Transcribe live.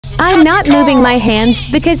I'm not moving my hands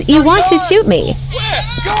because you want to shoot me. Where?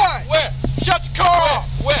 God! Where? Shut the car off!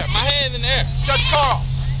 Where? My hand in the air. Shut the car off.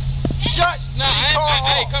 Shut the car off.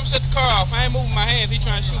 Hey, come shut the car off. I ain't moving my hands. He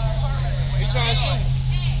trying to shoot me. He trying to shoot me.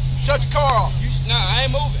 Shut the car off. Nah, I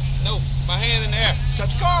ain't moving. No, my hand in the air. Shut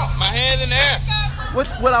the car off. My hand in the air.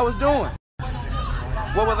 What I was doing?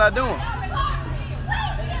 What was I doing?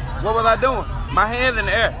 What was I doing? My hands in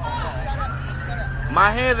the air. My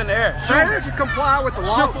hands in the air. Failure to comply with the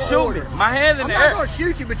lawful shoot order. me. My hands in the air. I'm not going to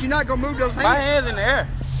shoot you, but you're not going to move those hands. My hands in the air.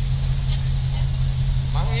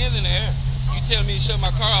 My hands in the air. You telling me to shut my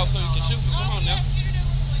car off so you can shoot me? Come on now.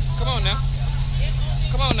 Come on now.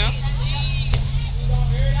 Come on now.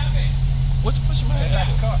 What you pushing my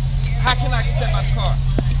hands for? How can I get out the car?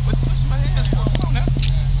 What you pushing my hands for? Come on now.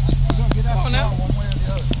 Come on now.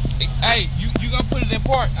 Hey, you gonna put it in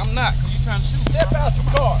park? I'm not, cause you trying to shoot me. Step out the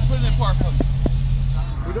car. Put it in park for me.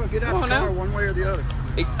 We're going to get out the car one way or the other.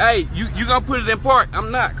 Hey, you gonna put it in park?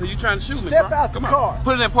 I'm not, cause you trying to shoot me. Step out the car.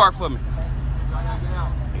 Put it in park for me.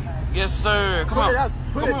 Yes, sir. Come on.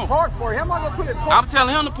 Put it in park for you. How am I going to put it in park? I'm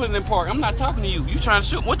telling him to put it in park. I'm not talking to you. You trying to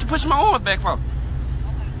shoot? What you pushing my arms back for?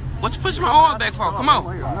 What you pushing my arms back for? Come on.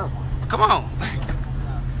 Come on.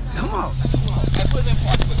 Come on. Hey, put it in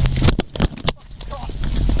park for me.